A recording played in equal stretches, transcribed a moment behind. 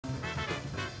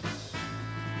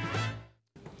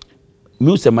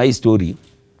mimi usema hii story,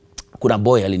 kuna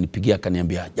boy alinipigia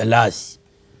akaniambia, Jalasi,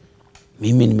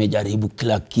 mimi nimejaribu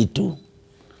kila kitu,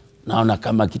 naona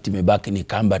kama kitu imebaki ni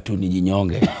kamba tu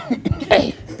nijinyonge.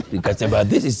 Nikasema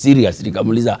this is serious.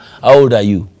 Nikamuuliza how old are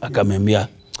you? Akamwambia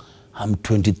I'm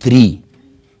 23.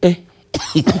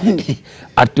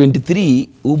 At 23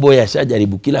 boy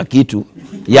ashajaribu kila kitu,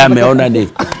 yeye ameona ni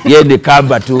yeye ni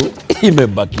kamba tu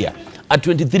imebakia. At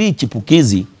 23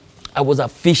 chipukizi, I was a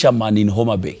fisherman in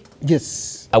Homa Bay.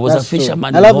 Yes. I was a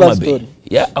fisherman in Homa Bay.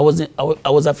 Yeah, I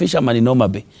was a fisherman in Homa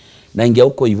Bay. Na ingia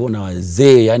huko hivyo na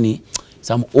wazee, yani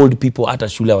some old people hata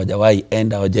shule hawajawahi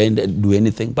enda, hawajaenda do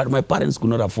anything, but my parents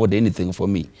could not afford anything for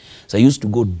me. So I used to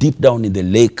go deep down in the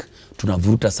lake,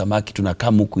 tunavuruta samaki,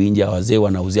 tunakaa huku nje, wazee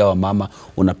wanauzia wa mama,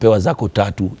 unapewa zako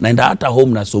 3, naenda hata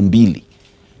home na so 2.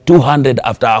 200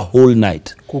 after a whole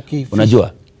night.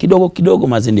 Unajua? Kidogo kidogo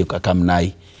mazindi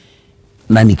ukakamnai.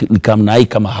 Na nikamnai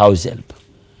kama house help.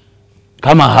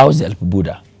 Kama house help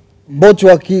buda. Mboch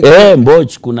waki.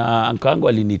 Mboch, kuna ankangu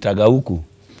alinitaga huku.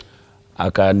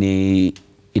 Akani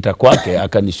itakwake,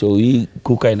 akanishow hii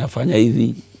kuka inafanya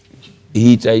hivi.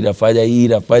 Hii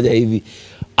inafanya hivi.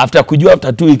 After kujua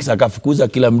after 2 weeks akafukuza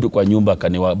kila mtu kwa nyumba,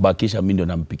 akanibakisha mimi ndo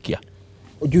nampikia.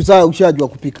 Ushajua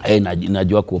kupika?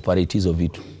 Najua kuoperate hizo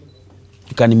vitu.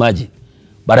 You can imagine.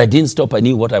 But I didn't stop. I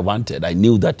knew what I wanted. I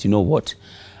knew that, you know what,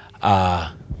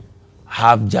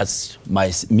 have just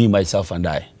me, myself and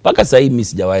I. Paka sahi mimi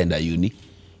sijawaenda uni.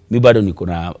 Mimi bado niko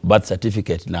na birth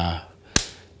certificate na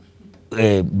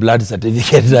blood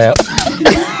certificate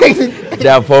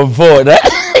ya form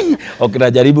 4.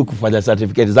 Najaribu kufanya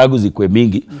certificate zangu zikwe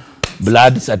mingi.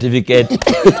 Blood certificate,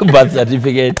 birth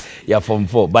certificate ya form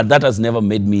 4. But that has never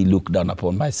made me look down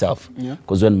upon myself.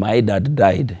 Because when my dad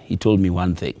died, he told me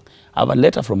one thing. I have a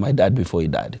letter from my dad before he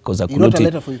died. Because I could not. A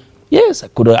letter for you? Yes, I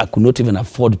could not even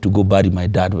afford to go bury my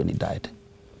dad when he died.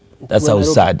 That's how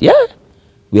sad. Yeah,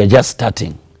 we are just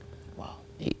starting. Wow.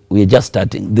 We are just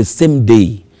starting. The same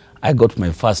day I got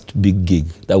my first big gig,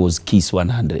 that was Kiss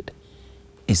 100.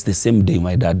 It's the same day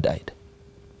my dad died.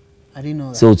 I didn't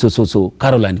know that. So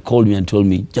Caroline called me and told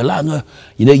me, Jalango,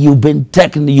 you know, you've been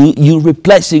taking, you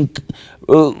replacing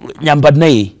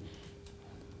Nyambadnei.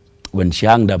 When she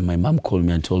hung up, my mom called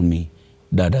me and told me,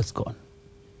 Dad has gone.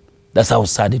 That's how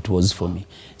sad it was for me.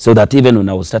 So that even when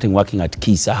I was starting working at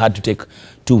Kiss, I had to take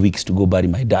 2 weeks to go bury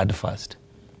my dad first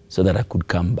so that I could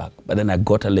come back. But then I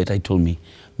got a letter, it told me,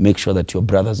 make sure that your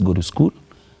brothers go to school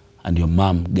and your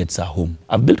mom gets a home.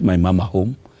 I've built my mom a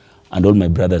home and all my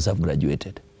brothers have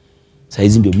graduated.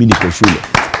 Saizi ndio mimi niko shule.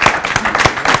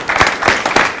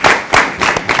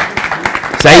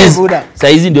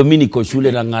 Saizi ndio mimi niko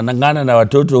shule na ngana na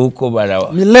watoto huko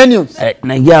bana. Millennials.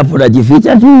 Naingia hapo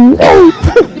najificha tu.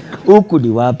 Huku ni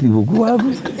wapi huku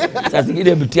wapi? Sasa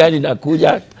ingine mtihani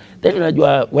nakuja. Then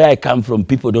unajua where I come from,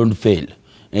 people don't fail.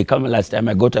 And come last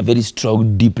time I got a very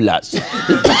strong D+.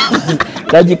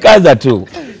 Najikaza tu.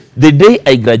 The day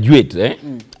I graduate,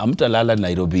 amtalala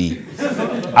Nairobi.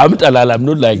 Amtalala, I'm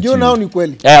not like you. Now ni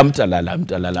kweli.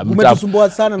 Amtalala. Umetusumbua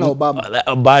sana na Obama.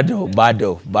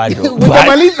 Bado.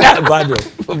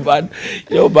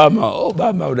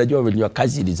 Obama, unajua when your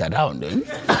cousin is around,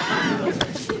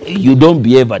 you don't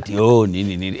behave at your own.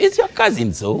 It's your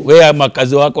cousin, so where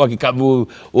makazi wako wakikabu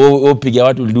upiga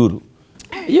watu nduru.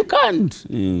 You can't.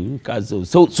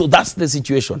 So that's the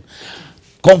situation.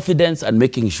 Confidence and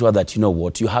making sure that, you know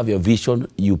what, you have your vision,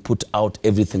 you put out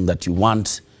everything that you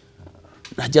want.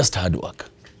 Na just hard work.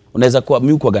 Unaweza kuwa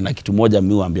mimi kwa gana kitu moja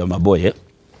mimi waambia maboye,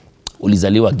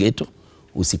 ulizaliwa ghetto,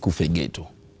 usikufe ghetto.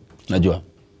 Unajua?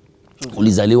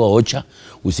 Ulizaliwa Ocha,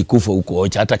 usikufe huko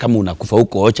Ocha. Hata kama unakufa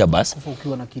huko Ocha basi,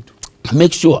 ukiwa na kitu.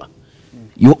 Make sure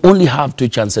you only have 2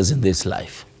 chances in this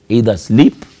life. Either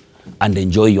sleep and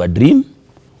enjoy your dream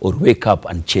or wake up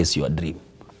and chase your dream.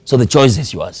 So the choice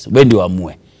is yours. Wewe ndio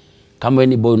amue. Kama wewe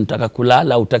ni boy unataka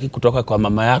kulala, utaki kutoka kwa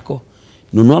mama yako,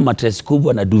 nunua mattress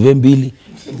kubwa na duvet 2,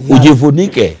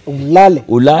 ujifunike,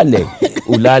 ulale.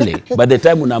 By the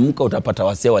time unaamka utapata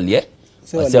wasee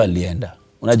walienda.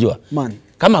 Unajua? Man.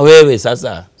 Kama wewe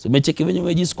sasa, umecheki venye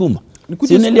umejisukuma.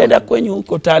 Si unalienda kwenye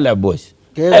huko Tala boss.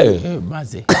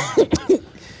 Maze.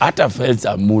 Hata fence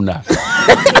amuna.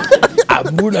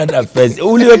 Amuna na fence.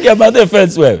 Uliwekea madhe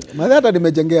fence wewe? Madhe hata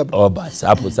nimejengea. Basi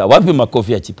hapo sawa. Wapi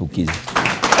makofi ya chipukizi?